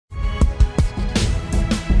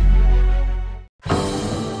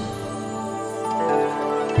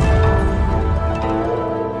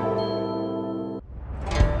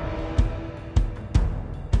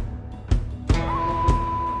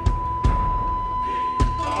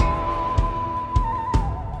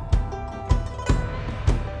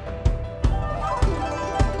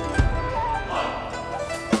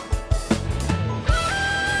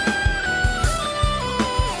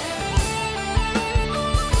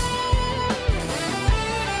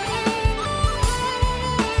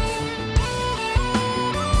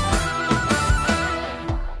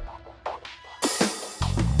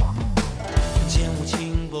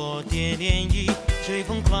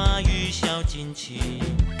心情。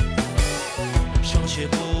上学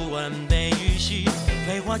不完背语系，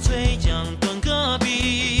废话嘴讲蹲隔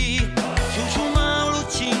壁。初出茅庐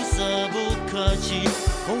青涩不可及，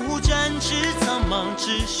鸿鹄展翅苍茫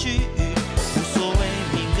只须臾。无所谓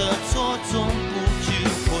命格错综布局，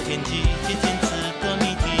破天际渐渐刺个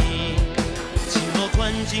谜题。情若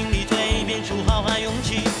困境里蜕变出浩瀚勇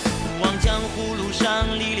气，不忘江湖路上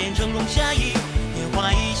历练峥嵘侠义。年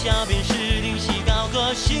华一笑便是灵犀，高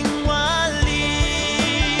歌行万里。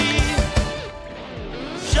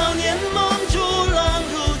少年梦逐浪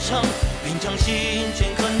入城，并将心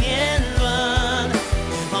镌刻年轮。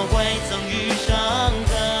年华未曾遇伤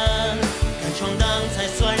痕，敢闯荡才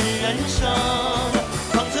算人生。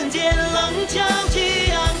方寸间棱角激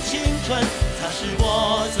昂青春，擦拭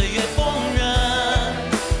过岁月风刃。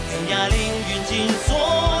天涯凌云尽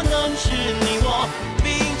所能是你我并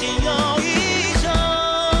肩又一生。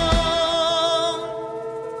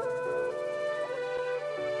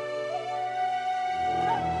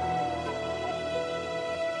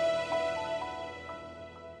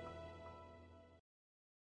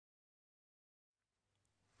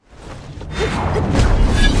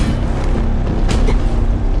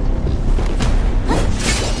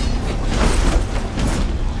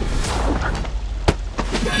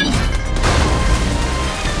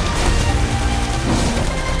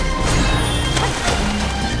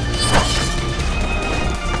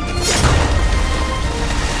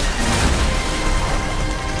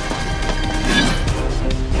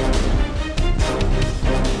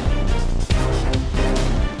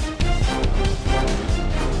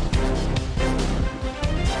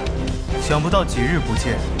想不到几日不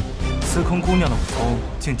见，司空姑娘的武功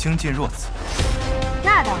竟精进若此。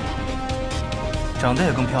那当然，长得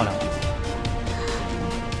也更漂亮了。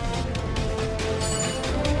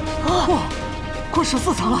哇，过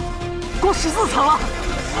14层了，过14层了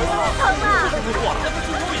！14层了！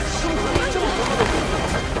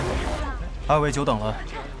二位久等了，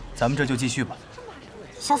咱们这就继续吧。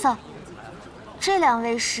萧瑟，这两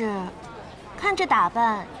位是？看这打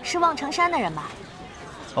扮是望城山的人吧？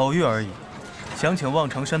偶遇而已，想请望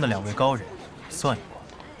城山的两位高人算一卦。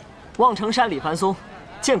望城山李凡松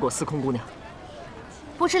见过司空姑娘，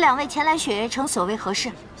不知两位前来雪月城所为何事？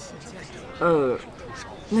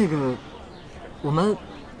那个，我们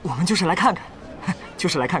就是来看看，就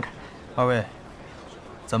是来看看。二位，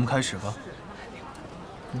咱们开始吧。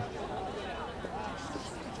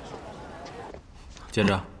接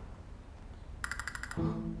着，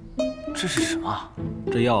这是什么？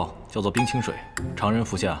这药叫做冰清水，常人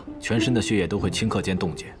服下，全身的血液都会顷刻间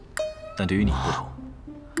冻结。但对于你不同，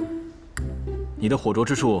你的火灼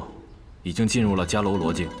之术已经进入了迦楼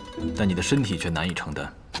罗境，但你的身体却难以承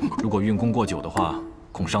担。如果运功过久的话，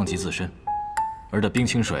恐伤及自身。而这冰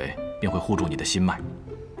清水便会护住你的心脉，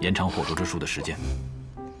延长火灼之术的时间。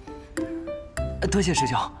多谢师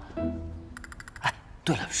兄。哎，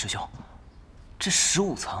对了，师兄，这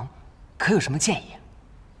15层可有什么建议？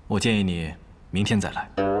我建议你明天再来。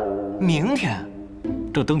明天？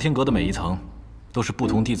这登天阁的每一层都是不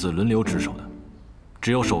同弟子轮流值守的，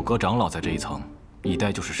只有守阁长老在这一层，一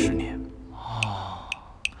待就是10年。哦，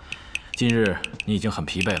今日你已经很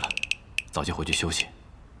疲惫了，早些回去休息，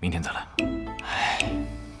明天再来。哎，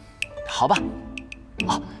好吧。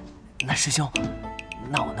哦，那师兄，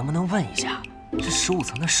那我能不能问一下，这15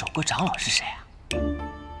层的守阁长老是谁啊？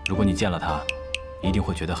如果你见了他，一定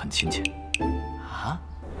会觉得很亲切。啊？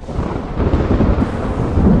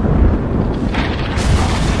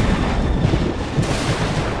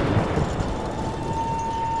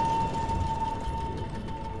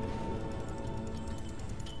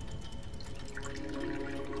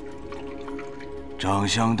长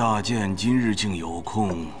相大剑今日竟有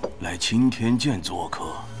空来青天剑做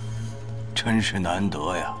客，真是难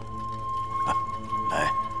得呀！来，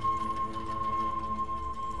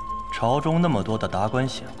朝中那么多的达官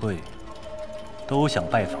显贵，都想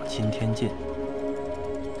拜访青天剑，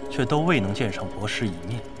却都未能见上国师一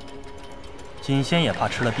面。锦仙也怕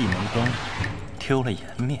吃了闭门羹，丢了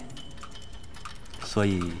颜面，所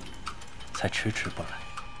以才迟迟不来。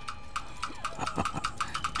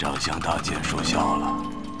长相大剑说笑了。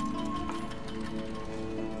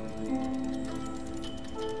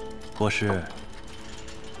国师，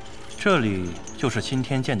这里就是青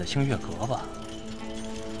天剑的星月阁吧？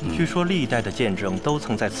据说历代的剑圣都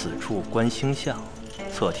曾在此处观星象，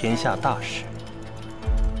测天下大事。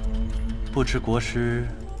不知国师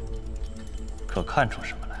可看出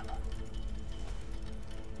什么来了？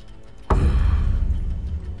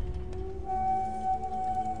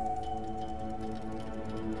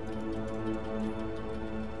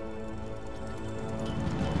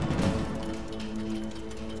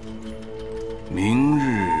明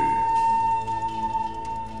日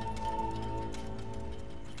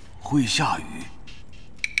会下雨。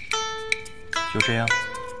就这样。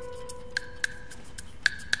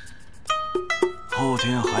后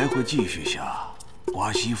天还会继续下，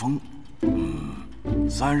刮西风。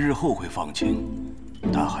3日后会放晴，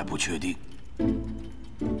但还不确定。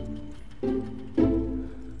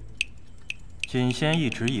锦仙一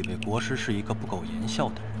直以为国师是一个不苟言笑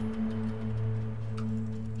的人，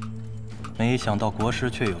没想到国师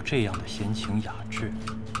却有这样的闲情雅致。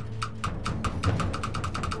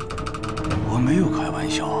我没有开玩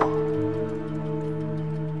笑，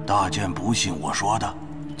大剑不信我说的。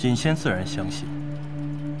锦仙自然相信，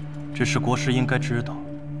只是国师应该知道，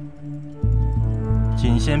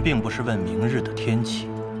锦仙并不是问明日的天气，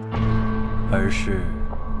而是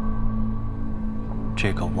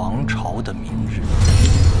这个王朝的明日。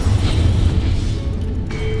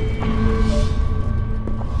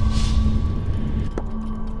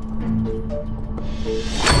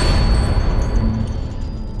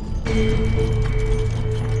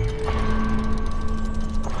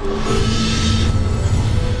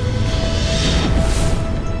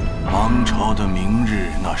王朝的明日，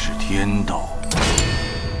那是天道，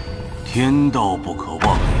天道不可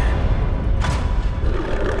妄言。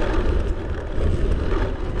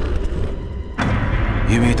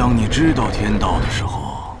因为当你知道天道的时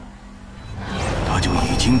候，它就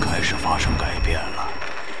已经开始发生改变了。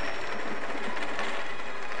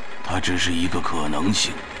它只是一个可能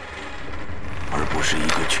性，而不是一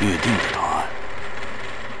个确定的答案。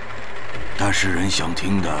但世人想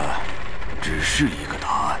听的只是一个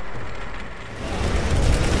答案。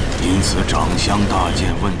因此，长香大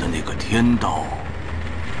剑问的那个天道，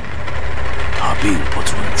它并不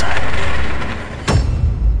存在。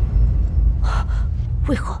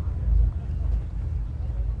为何？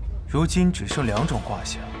如今只剩2种卦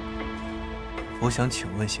象。我想请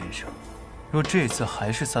问先生，若这次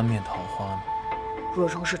还是3面桃花呢？若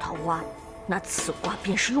仍是桃花，那此卦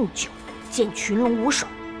便是用九，见群龙无首。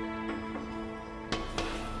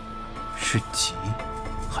是吉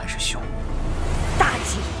还是凶？大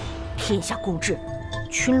吉！天下共治，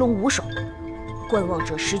群龙无首。观望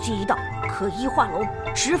者时机一到，可一化龙，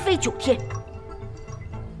直飞9天。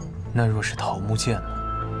那若是桃木剑呢？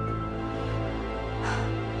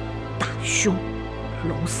大凶，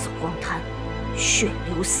龙死荒滩，血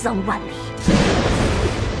流3万里。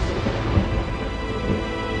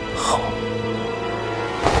好。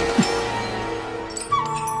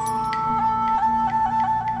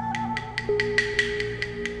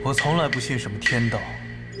我从来不信什么天道，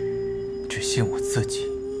只信我自己。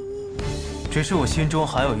只是我心中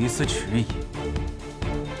还有一丝迟疑，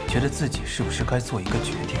觉得自己是不是该做一个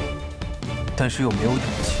决定，但是又没有勇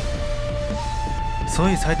气，所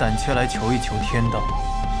以才胆怯来求一求天道。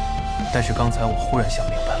但是刚才我忽然想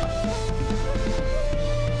明白了，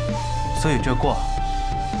所以这卦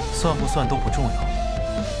算不算都不重要。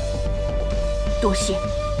多谢。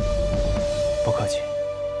不客气，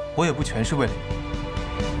我也不全是为了你。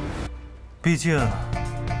毕竟，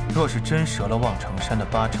若是真折了望城山的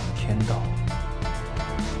8成天道，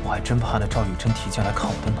我还真怕那赵玉珍提前来看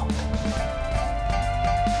我的脑袋。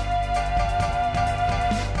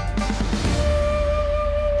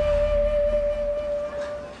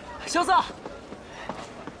萧瑟，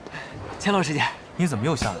钱老师姐，你怎么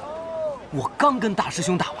又下来了？我刚跟大师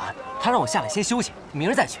兄打完，他让我下来先休息，明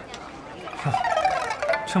儿再去。哼，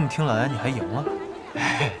这么听来你还赢了？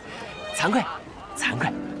惭愧，惭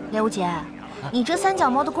愧。刘姐，你这3脚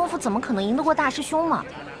猫的功夫怎么可能赢得过大师兄嘛？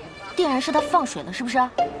定然是他放水了，是不是？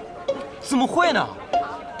怎么会呢？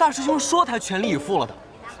大师兄说他全力以赴了的。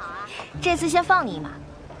这次先放你一马，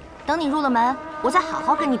等你入了门，我再好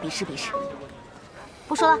好跟你比试比试。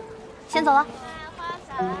不说了，先走了。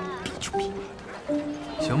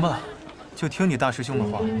行吧，就听你大师兄的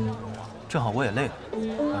话。正好我也累了，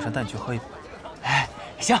马上带你去喝一杯。哎，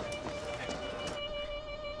行。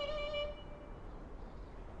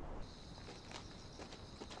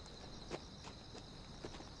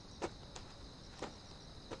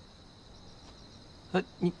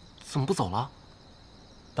你怎么不走了？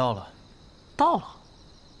到了。到了。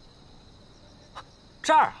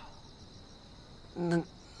这儿啊？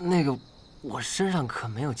那个，我身上可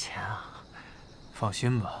没有钱啊。放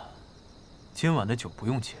心吧，今晚的酒不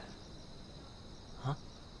用钱。啊？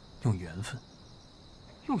用缘分。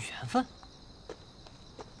用缘分？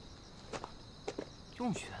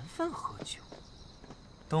用缘分喝酒？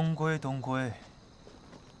东归东归，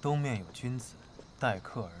东面有君子，待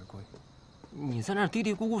客而归。你在那儿嘀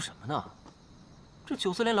嘀咕咕什么呢？这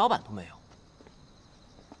酒肆连老板都没有。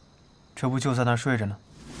这不就在那儿睡着呢？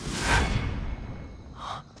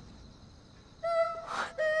啊！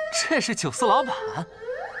这是酒肆老板，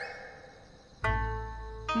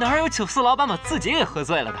哪有酒肆老板把自己给喝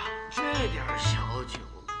醉了的？这点小酒，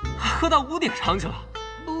喝到屋顶上去了。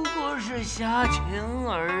不过是侠情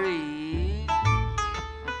而已。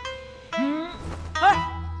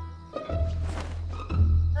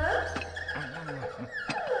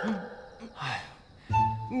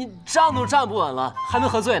你站都站不稳了，还没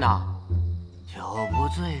喝醉呢。酒不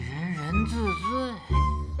醉人人自醉。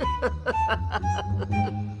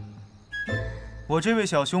我这位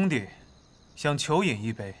小兄弟想求饮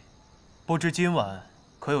一杯，不知今晚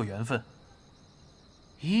可有缘分？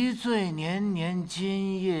一醉年年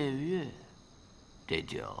今夜月，这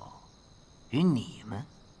酒与你们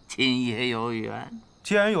今夜有缘。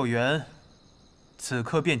既然有缘，此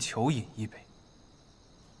刻便求饮一杯。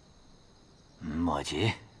莫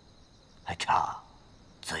急，还差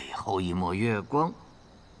最后一抹月光。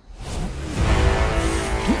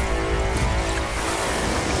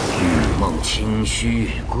玉梦清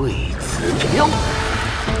虚贵此飘，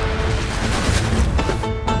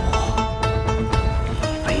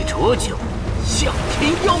一杯浊酒向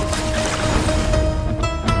天邀。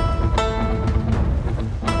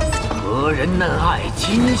何人能爱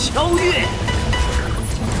今宵月？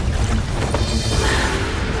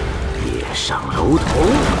夜上楼头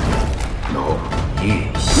弄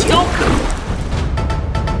玉箫。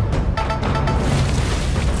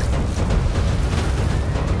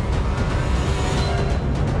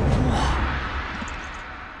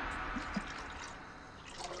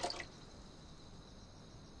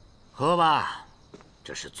喝吧，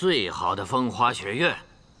这是最好的风花雪月。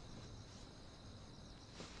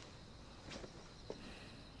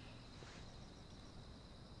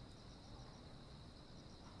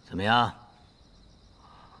怎么样？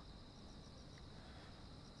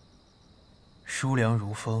舒凉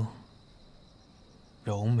如风，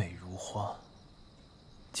柔美如花，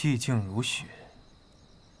寂静如雪，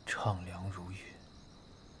畅凉如月。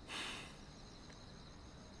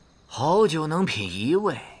好酒能品1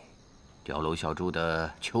味，碉楼小筑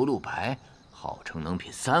的秋露白号称能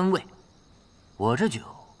品3味，我这酒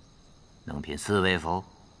能品4味否？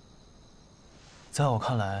在我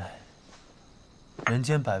看来，人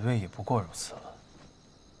间百味也不过如此了。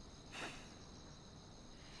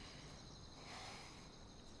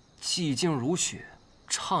寂静如雪，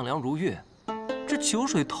畅凉如月，这酒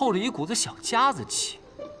水透着一股子小家子气。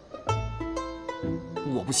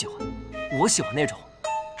我不喜欢，我喜欢那种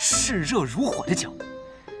炽热如火的酒。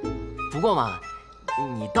不过嘛，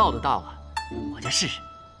你倒的倒啊，我就试试。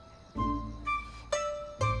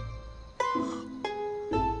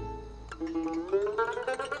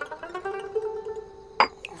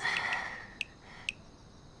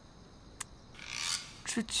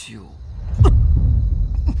这酒，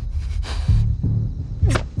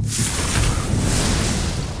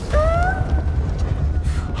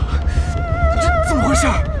这怎么回事？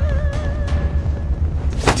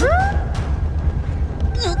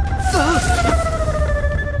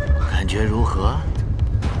感觉如何？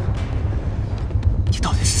你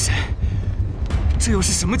到底是谁？这又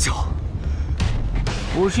是什么酒？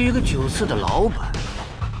我是一个酒肆的老板，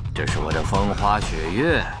这是我的风花雪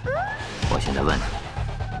月。我现在问你，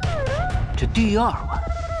这第2碗，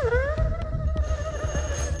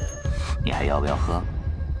你还要不要喝？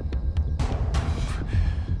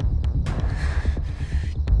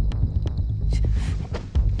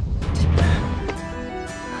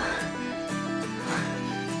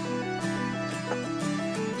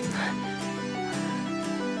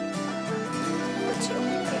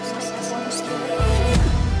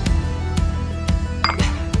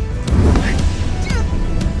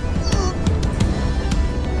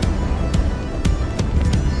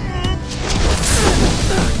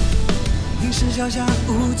脚下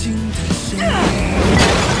无尽的深渊，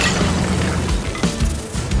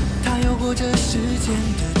他有过这世间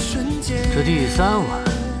的纯洁。这第3碗，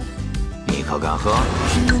你可敢喝？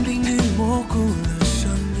寻人频率模糊了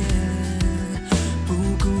双眼，不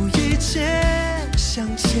顾一切向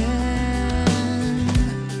前，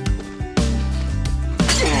无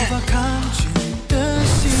法抗拒的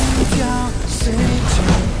心跳，随着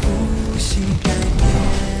呼吸改变。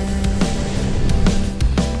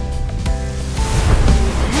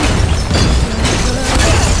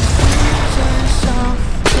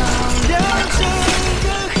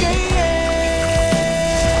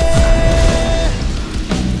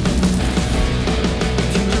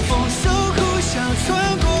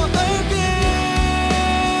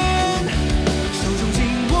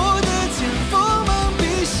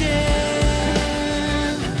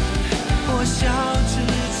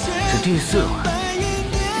第4碗，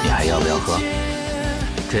你还要不要喝？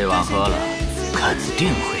这碗喝了，肯定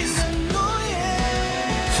会死。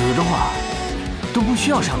死的话都不需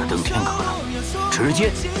要上那登天阁了，直接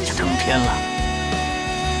就登天了。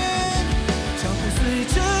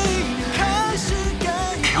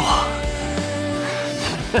给我！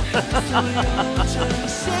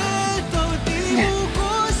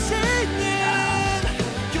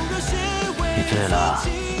你醉了，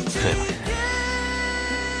睡吧。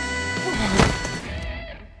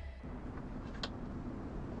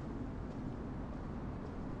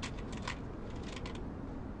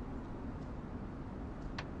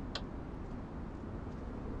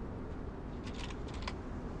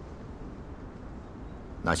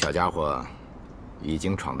那小家伙已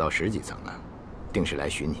经闯到10几层了，定是来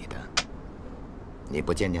寻你的。你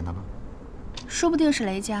不见见他吗？说不定是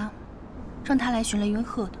雷家让他来寻雷云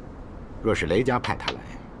鹤的。若是雷家派他来，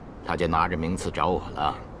他就拿着名次找我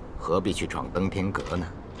了，何必去闯登天阁呢？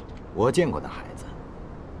我见过那孩子，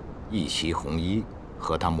一袭红衣，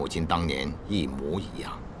和他母亲当年一模一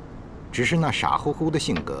样，只是那傻乎乎的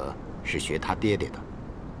性格是学他爹爹的。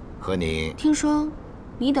和你听说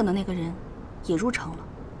你等的那个人也入城了，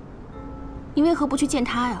你为何不去见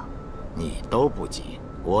他呀？你都不急，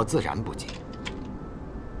我自然不急。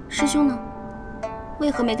师兄呢？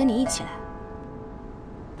为何没跟你一起来？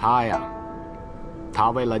他呀，他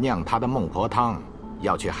为了酿他的孟婆汤，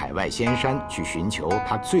要去海外仙山去寻求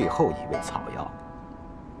他最后一味草药。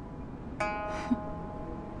哼，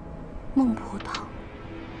孟婆汤，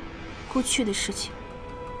过去的事情，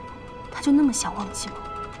他就那么想忘记吗？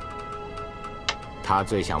他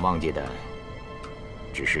最想忘记的，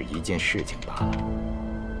只是一件事情罢了。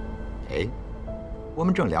哎，我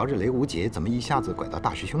们正聊着雷无节，怎么一下子拐到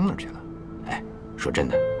大师兄那儿去了？哎，说真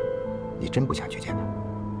的，你真不想去见他？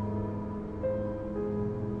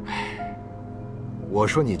哎，我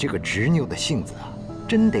说你这个执拗的性子啊，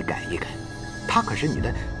真得改一改。他可是你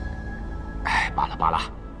的……哎，罢了罢了，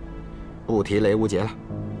不提雷无节了。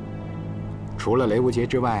除了雷无节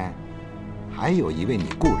之外，还有一位你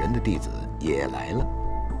故人的弟子也来了。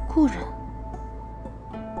故人？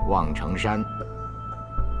望城山，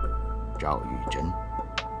赵玉珍。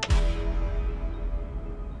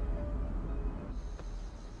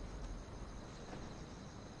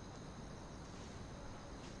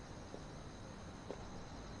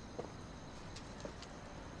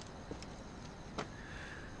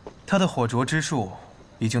他的火灼之术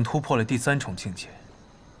已经突破了第3重境界。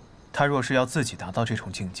他若是要自己达到这重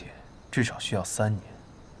境界，至少需要3年。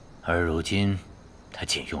而如今，他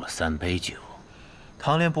仅用了3杯酒。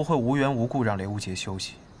唐莲不会无缘无故让雷无节休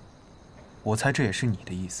息。我猜这也是你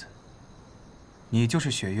的意思。你就是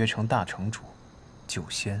雪月城大城主，酒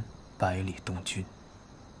仙百里东君。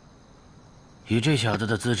以这小子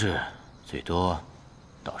的资质，最多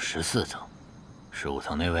到14层，15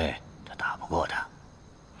层那位他打不过他。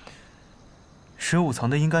15层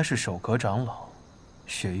的应该是守阁长老，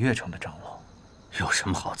雪月城的长老。有什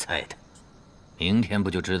么好猜的？明天不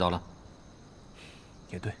就知道了？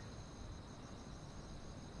也对。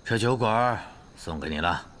这酒馆送给你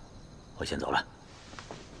了，我先走了。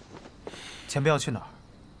前辈要去哪儿？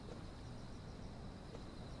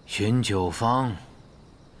寻酒方。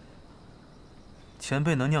前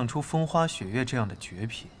辈能酿出风花雪月这样的绝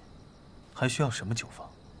品，还需要什么酒方？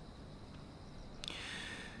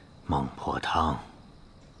孟婆汤。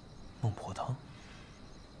孟婆汤。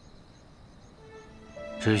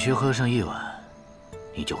只需喝上1碗，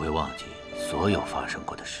你就会忘记所有发生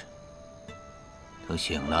过的事。等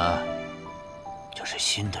醒了，就是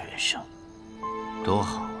新的人生，多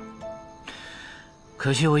好啊！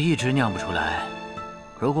可惜我一直酿不出来。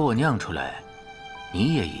如果我酿出来，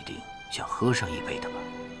你也一定想喝上1杯的吧？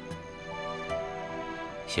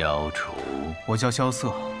萧楚，我叫萧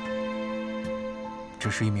瑟，只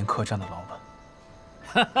是一名客栈的老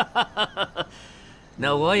板。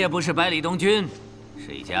那我也不是百里东君，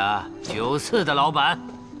是一家酒肆的老板。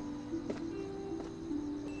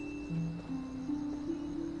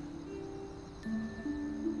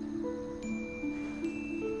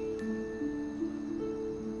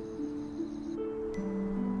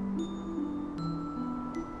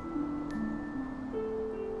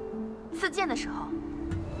刺剑的时候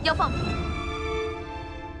要放平，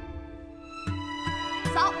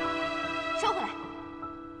扫，收回来，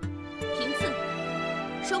平刺，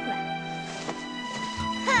收回来。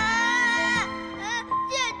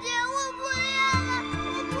姐姐，我不练了，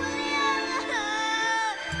我不练了，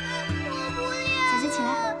我不练了。小杰起来，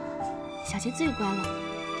小杰最乖了，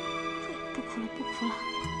不哭了，不哭了，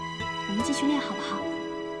我们继续练好不好？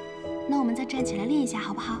那我们再站起来练一下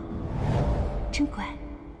好不好？真乖。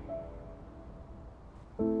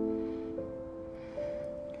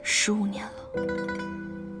15年了，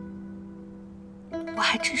我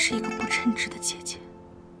还真是一个不称职的姐姐。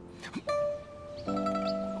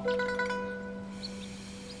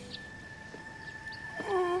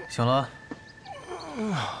醒了。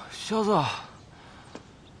萧子，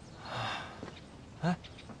哎，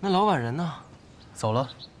那老板人呢？走了，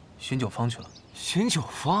寻酒坊去了。寻酒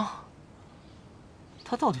坊？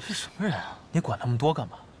他到底是什么人啊？你管那么多干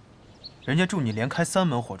嘛？人家助你连开3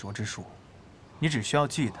门火灼之术，你只需要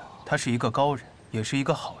记得他是一个高人，也是一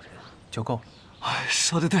个好人就够了。哎，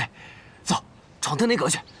说得对，走，闯登天阁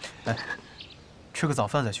去。哎，吃个早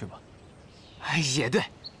饭再去吧。哎，也对，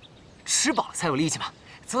吃饱了才有力气嘛。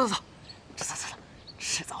走，走，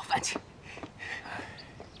吃早饭去。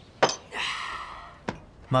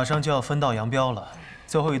马上就要分道扬镳了，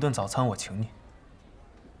最后一顿早餐我请你。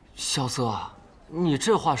萧瑟，你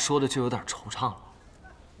这话说的就有点惆怅了。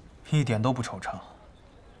一点都不惆怅，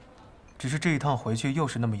只是这一趟回去又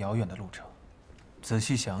是那么遥远的路程，仔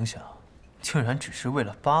细想想，竟然只是为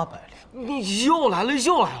了800两。你又来了，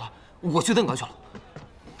又来了！我去登阁去了。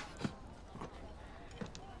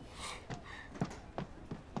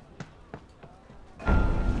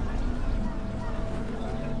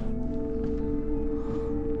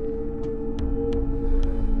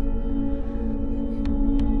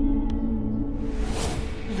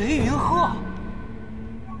雷云鹤，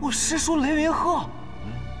我师叔雷云鹤，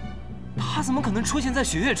他怎么可能出现在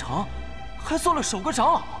雪月城，还做了首个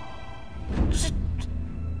长老？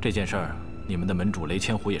这件事儿，你们的门主雷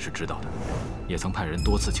千虎也是知道的，也曾派人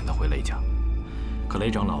多次请他回雷家，可雷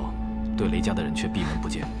长老对雷家的人却闭门不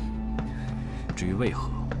见。至于为何，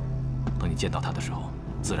等你见到他的时候，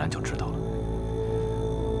自然就知道了。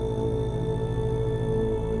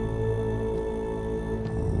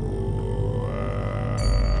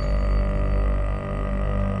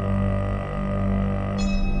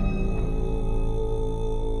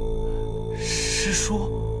师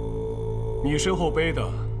叔，你身后背的，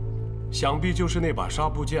想必就是那把纱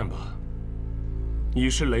布剑吧？你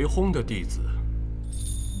是雷轰的弟子。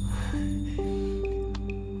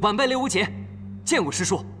晚辈雷无节，见过师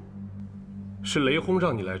叔。是雷轰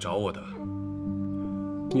让你来找我的，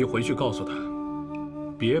你回去告诉他，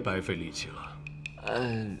别白费力气了。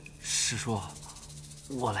师叔，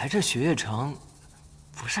我来这雪月城，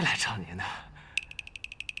不是来找您的。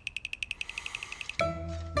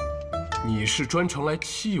你是专程来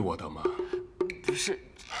气我的吗？不是。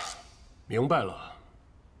明白了，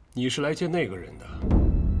你是来见那个人的。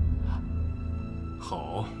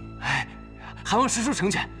好。哎，还望师叔成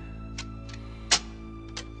全。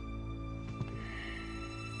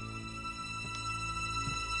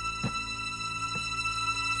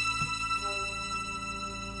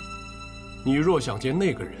你若想见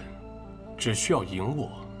那个人，只需要赢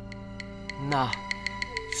我。那，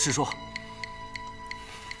师叔。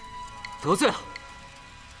得罪了。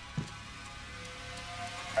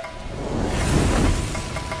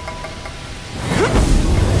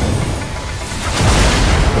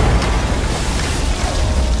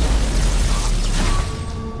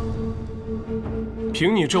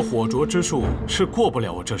凭你这火灼之术，是过不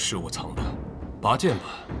了我这15层的。拔剑吧，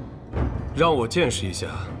让我见识一下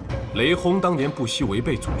雷轰当年不惜违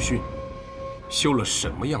背祖训，修了什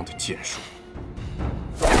么样的剑术。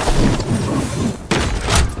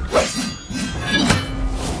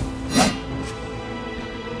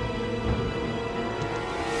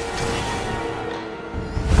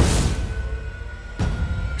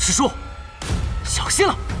师叔，小心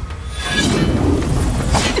了！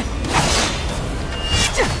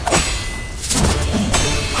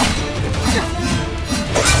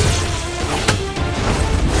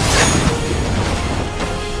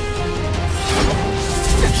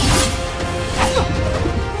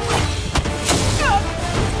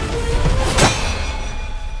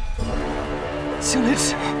惊雷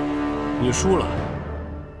尺，你输了，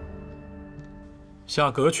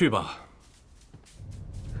下阁去吧。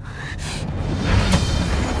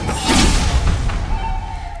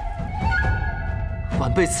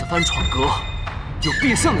晚辈此番闯阁，有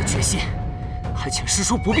必胜的决心，还请师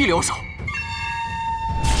叔不必留手。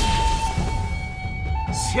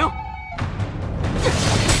请。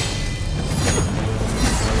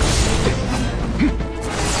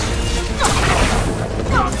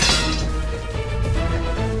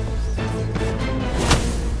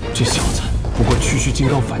这小子不过区区金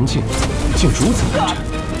刚凡境，竟如此难缠。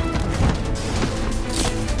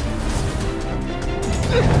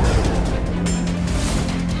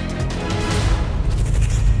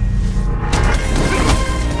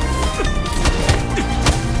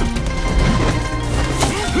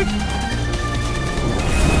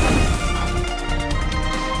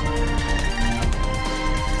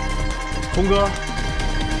红哥，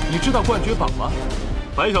你知道冠绝榜吗？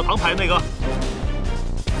白小堂牌那个。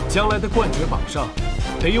将来的冠绝榜上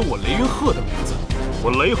得有我雷云鹤的名字，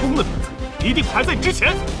我雷轰的名字一定排在你之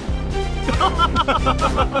前。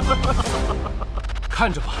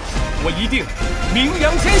看着吧，我一定名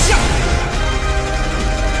扬天下。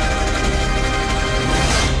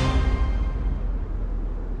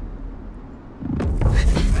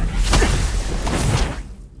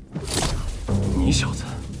你小子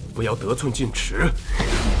不要得寸进尺。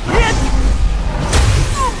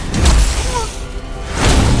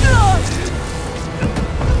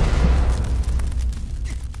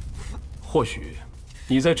或许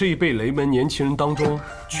你在这一辈雷门年轻人当中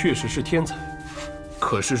确实是天才，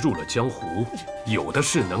可是入了江湖，有的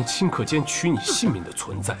是能顷刻间取你性命的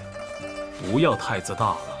存在，不要太自大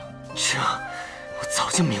了。这我早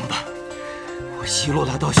就明白。我一路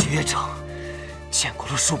来到雪月城，见过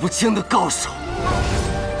了数不清的高手，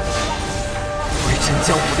威震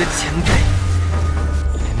江湖的前辈，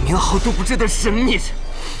连名号都不知的神秘人，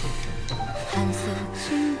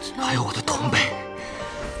还有我的同辈。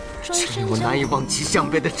这令我难以望其项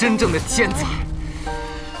背的真正的天才。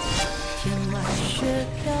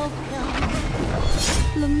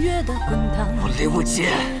我雷无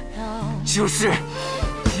杰就是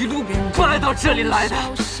一路败到这里来的，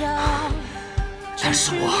但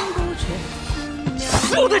是我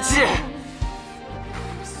输得起。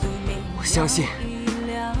我相信，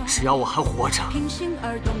只要我还活着，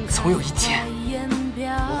总有一天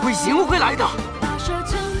我会赢回来的。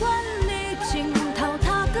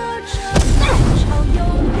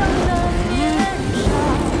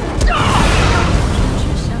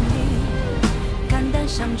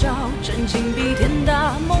相照，真情比天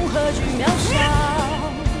大，梦何惧渺小。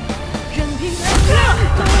任凭恩怨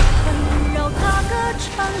多纷扰，踏歌长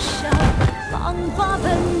啸，浪花喷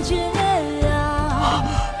溅啊。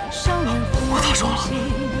少年我打中了，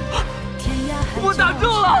天涯海角，我打中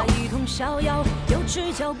了，一同逍遥，有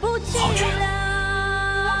只脚不寂寥。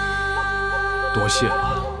多谢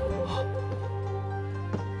了。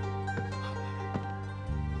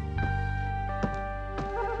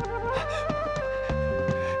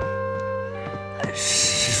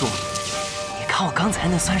师叔，你看我刚才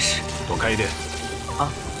那算是……躲开一点。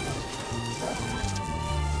啊！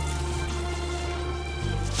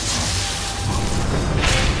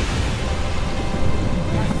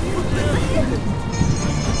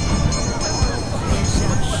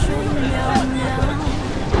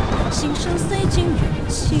心声随境缘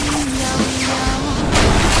轻渺渺，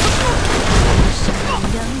向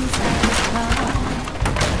阳彩虹，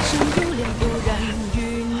生不恋不染与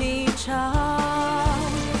你潮。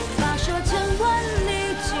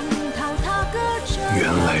原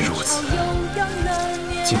来如此，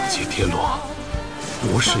境界跌落，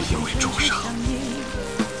不是因为重伤，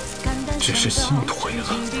只是心颓了。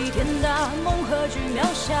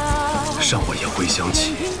让我也回想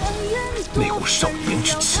起那股少年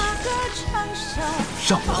之气，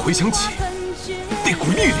让我回想起那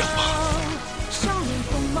股力量吧。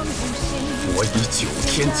我以9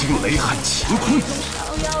天惊雷撼乾坤，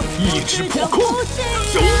一指破空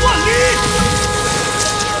9万里。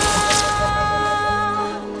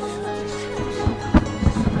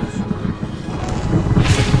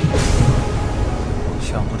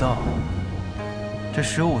想不到，这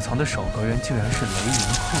15层的守阁人竟然是雷云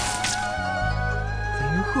鹤。雷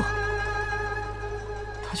云鹤，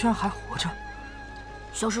他居然还活着！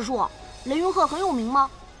小师叔，雷云鹤很有名吗？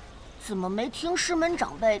怎么没听师门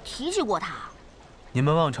长辈提起过他？你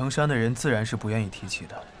们望城山的人自然是不愿意提起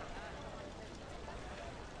的。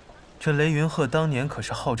这雷云鹤当年可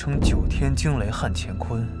是号称9天惊雷撼乾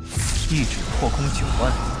坤，一指破空9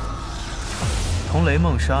万里，同雷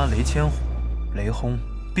梦莎、雷千虎、雷轰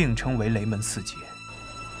并称为雷门4杰。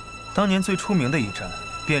当年最出名的一战，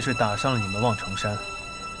便是打伤了你们望城山。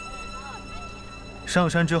上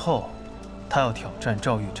山之后，他要挑战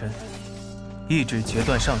赵玉珍，一指截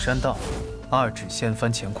断上山道，2指掀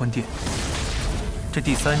翻乾坤殿。这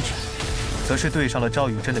第3指，则是对上了赵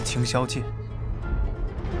玉珍的清霄剑，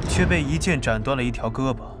却被一剑斩断了一条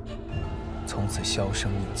胳膊，从此销声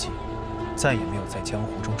匿迹，再也没有在江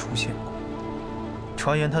湖中出现过。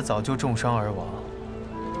传言他早就重伤而亡，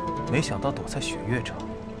没想到躲在雪月城。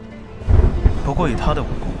不过以他的武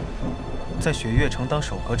功，在雪月城当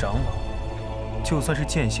守阁长老，就算是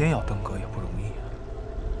剑仙要登阁也不容易啊。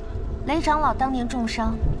雷长老当年重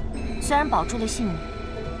伤，虽然保住了性命，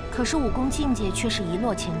可是武功境界却是一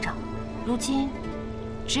落千丈，如今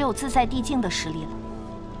只有自在地境的实力了。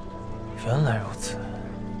原来如此，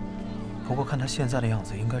不过看他现在的样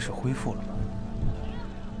子，应该是恢复了吧？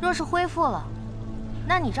若是恢复了，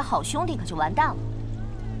那你这好兄弟可就完蛋了。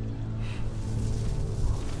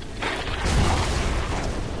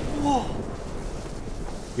哇！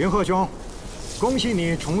云鹤兄，恭喜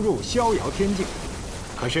你重入逍遥天境。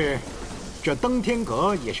可是，这登天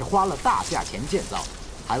阁也是花了大价钱建造，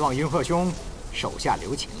还望云鹤兄手下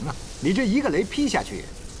留情啊！你这一个雷劈下去，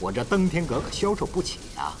我这登天阁可消受不起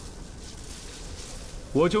啊！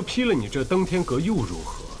我就劈了你这登天阁又如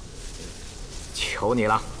何？求你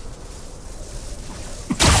了！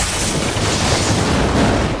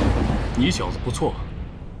你小子不错。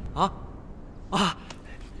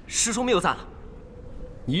师叔谬赞了。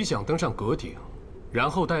你想登上阁顶，然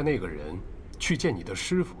后带那个人去见你的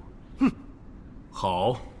师傅？哼，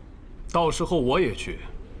好，到时候我也去。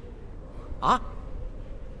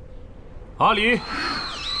阿离，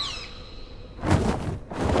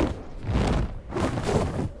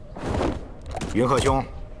云鹤兄，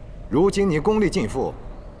如今你功力尽复，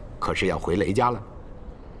可是要回雷家了？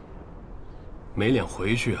没脸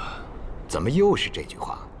回去啊！怎么又是这句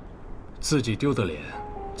话？自己丢的脸，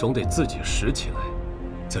总得自己拾起来。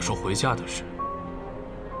再说回家的事，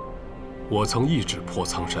我曾一指破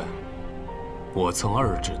苍山，我曾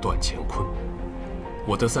二指断乾坤，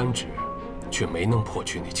我的三指却没能破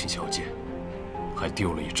去那青霄剑，还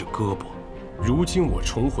丢了一只胳膊。如今我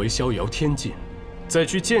重回逍遥天境，再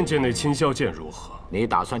去见见那青霄剑如何？你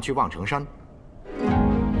打算去望城山？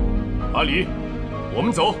阿离，我们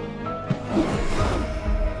走。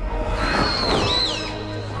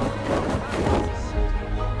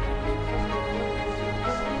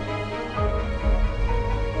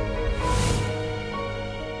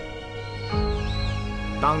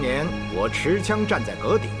当年我持枪站在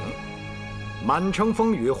阁顶，满城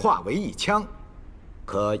风雨化为一枪，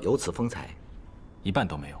可有此风采？一半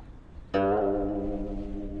都没有。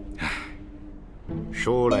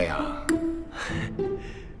输了呀！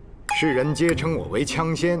世人皆称我为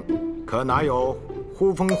枪仙，可哪有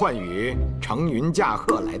呼风唤雨、乘云驾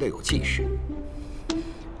鹤来的有气势？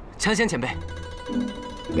枪仙前辈，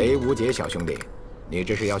雷无节小兄弟，你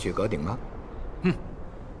这是要去阁顶吗？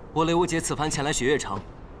我雷无节此番前来雪月城，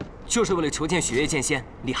就是为了求见雪月剑仙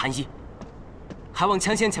李寒一，还望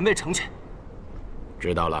枪仙前辈成全。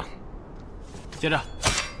知道了。接着，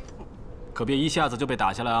可别一下子就被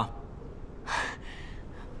打下来啊！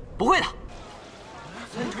不会的。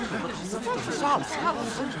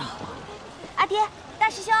阿爹，大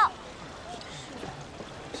师兄，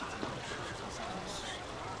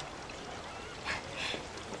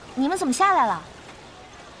你们怎么下来了？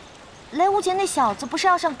雷无节那小子不是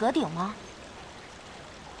要上阁顶吗？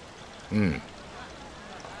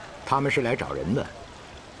他们是来找人的。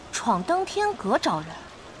闯登天阁找人？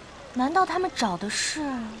难道他们找的是？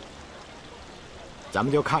咱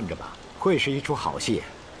们就看着吧，会是一出好戏。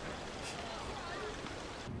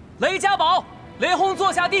雷家堡，雷轰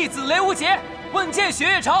座下弟子雷无节问见雪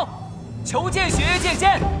月城，求见雪月剑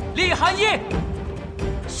仙李寒一。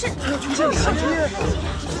是。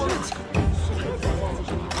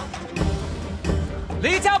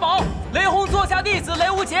雷家堡，雷轰座下弟子雷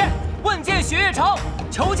无节问见雪月城，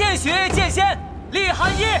求见雪月剑仙李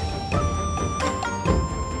寒一。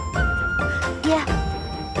爹。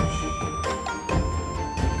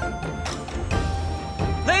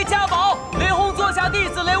雷家堡，雷轰座下弟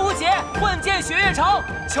子雷无节问见雪月城，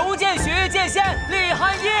求见雪月剑仙李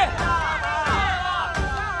寒一。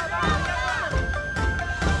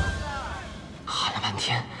喊了半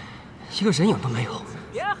天，一个人影都没有。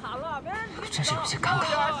别喊了，可真是有些尴尬。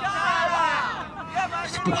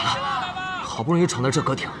不管了，好不容易闯到这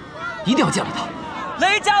阁顶，一定要见了他。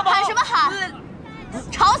雷家堡，喊什么喊？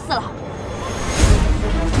吵死了！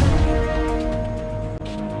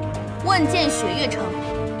问见雪月城，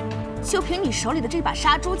就凭你手里的这把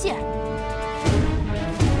杀猪剑。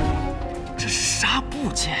这是纱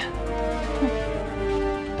布剑。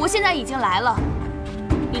我现在已经来了，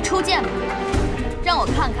你出剑吧，让我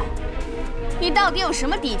看看。你到底有什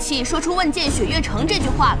么底气说出“问见雪月城”这句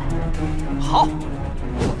话来？好。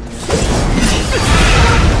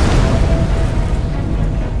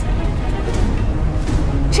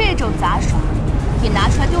这种杂耍也拿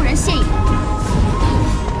出来丢人现眼。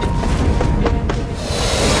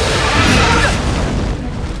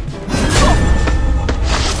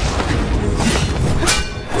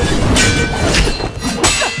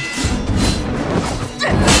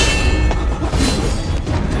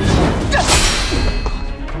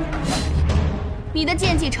你的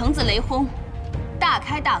剑技橙子雷轰，大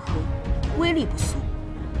开大合，威力不俗，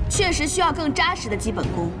确实需要更扎实的基本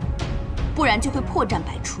功，不然就会破绽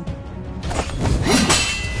百出。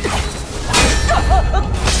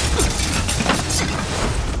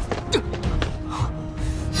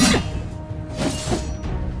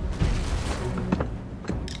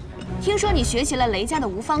听说你学习了雷家的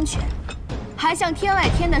无方拳，还向天外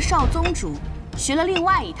天的少宗主学了另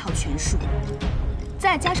外一套拳术，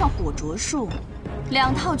再加上火灼术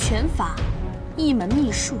，2套拳法一门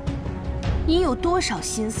秘术，你有多少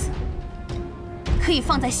心思可以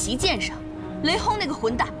放在席剑上？雷轰那个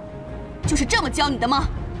混蛋，就是这么教你的吗？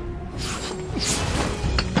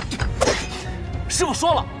师傅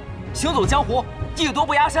说了，行走江湖，艺多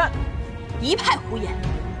不压身。一派胡言！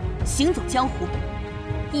行走江湖，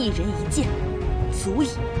一人一剑，足矣。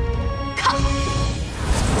看好！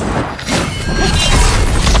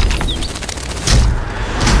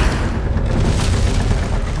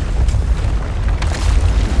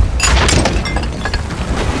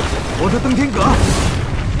我的登天阁！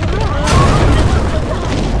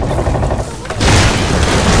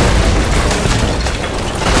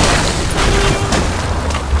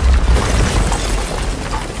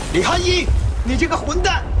李汉一，你这个混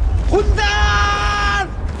蛋！混蛋！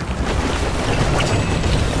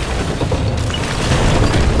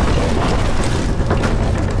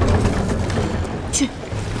去！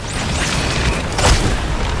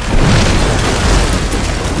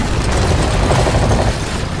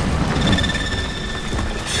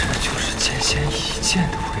这就是剑仙一剑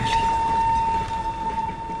的威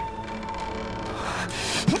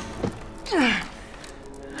力。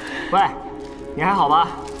喂，你还好吧？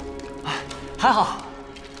还好。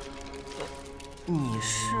你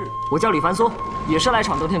是？我叫李凡松，也是来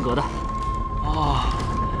闯登天阁的。哦，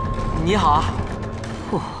你好啊。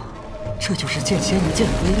哇，这就是剑仙一剑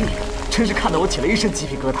的威力，真是看得我起了一身鸡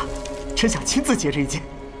皮疙瘩，真想亲自接这一剑。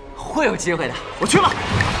会有机会的，我去了。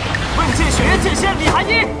问剑雪月剑仙李寒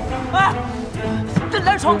一，哎，这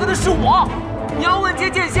来闯阁的是我。你要问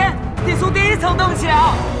剑剑仙，得从第一层登起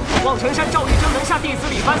啊。望尘山赵玉珍门下弟子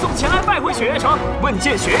李凡松前来拜会雪月城，问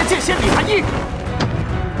剑雪月剑仙李寒一。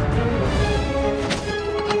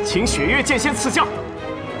请雪月剑仙赐教。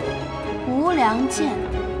无量剑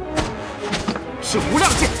是无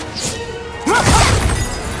量剑。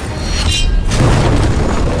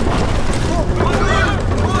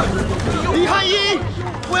李汉一，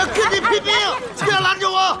我要跟你拼命！不要拦着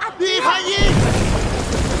我，李汉一！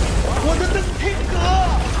我的登天阁！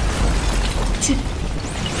去！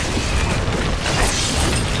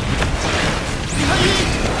李汉一，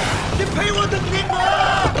你陪我登天阁！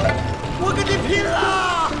我跟你拼了！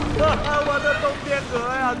我的登天阁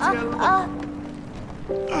呀，天了！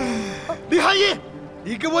李汉一，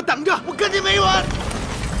你给我等着，我跟你没完！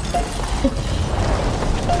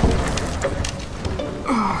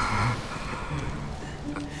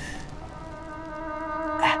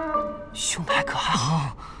哎，胸牌可还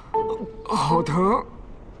好？好疼！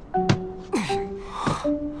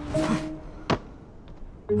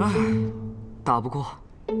哎，打不过。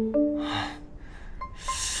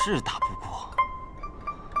是打不过。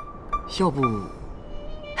要不，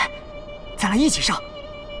哎，咱俩一起上。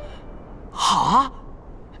好啊，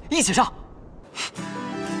一起上。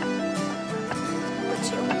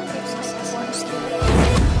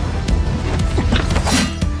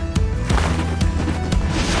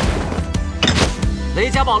雷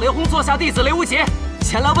家堡雷轰座下弟子雷无极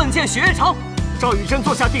前来问剑雪月城，赵玉珍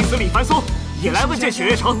座下弟子李凡松也来问剑雪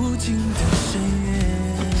月城。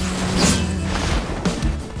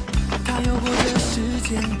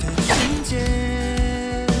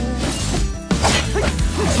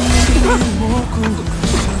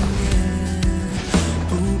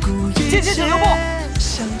剑仙请留步。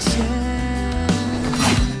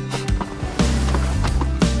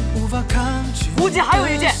无极还有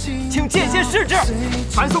一剑，请剑仙试之。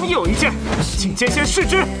凡松亦有一剑，请剑仙试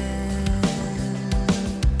之。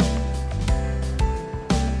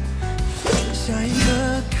下一刻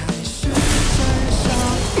开始燃烧，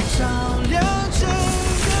照亮整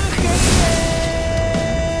个黑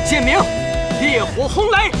夜。剑鸣，烈火轰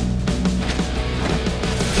雷。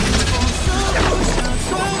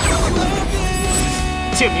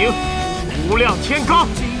剑鸣，无量天罡。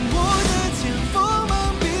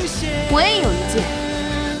我也有一剑。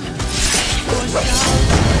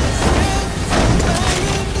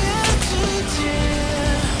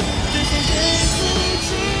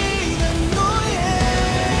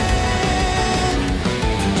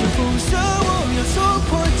风声我要冲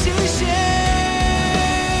破极限。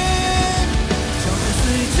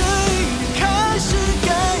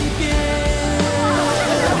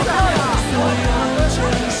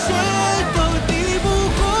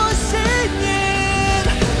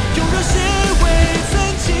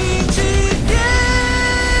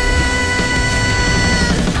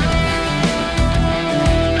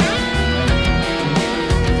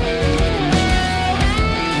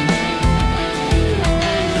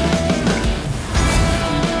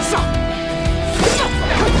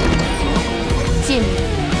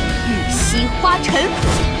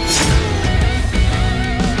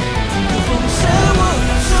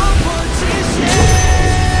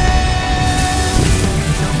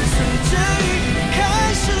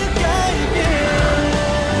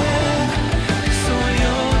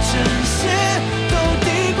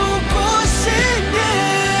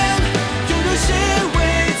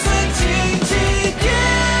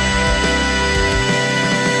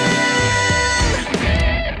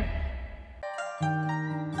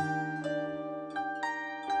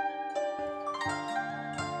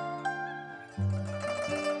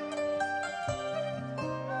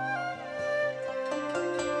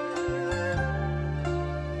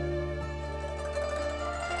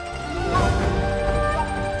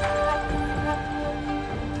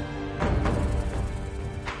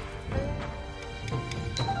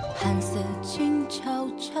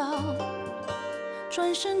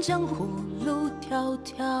人生江湖路迢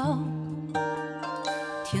迢，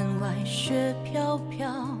天外雪飘飘，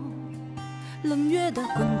冷月的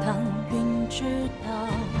滚烫云知道。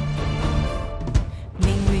命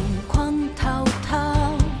运狂滔滔，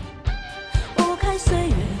拨开岁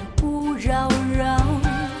月雾绕绕，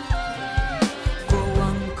过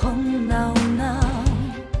往空闹闹，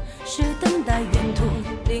是等待沿途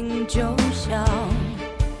零九霄。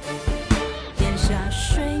檐下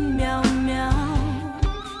水渺渺，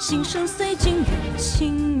心声随境遇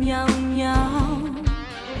轻渺渺。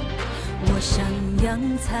我想养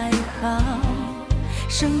才好，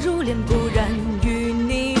生如莲不染与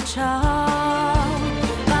你潮。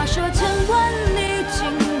跋涉千万里惊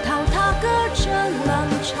涛，踏歌着浪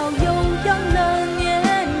潮，悠扬了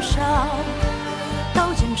年少。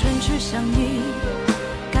刀剑唇齿相依，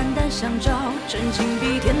肝胆相照，真情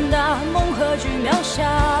比天大，梦何惧渺小。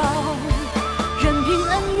任凭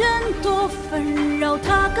恩怨多纷扰，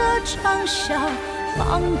踏歌长啸，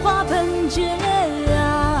芳华喷桀骜。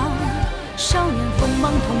少年锋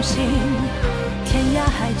芒同行，天涯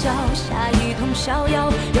海角，下一同逍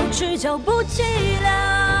遥，有知交不寂寥。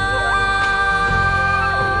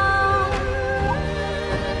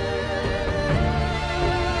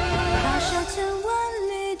跋涉千万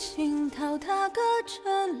里惊涛，踏歌着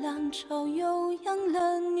浪潮，悠扬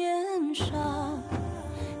了年少。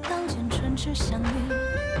刀剑唇齿相依，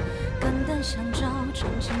肝胆相照，真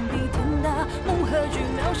情比天大，梦何惧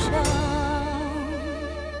渺小。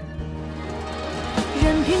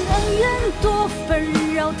任凭恩怨多纷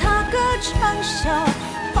扰，踏歌长啸，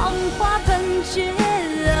芳华喷桀骜。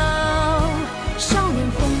少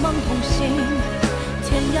年锋芒同行，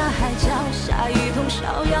天涯海角，下一同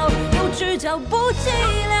逍遥，有知交不寂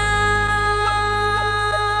寥。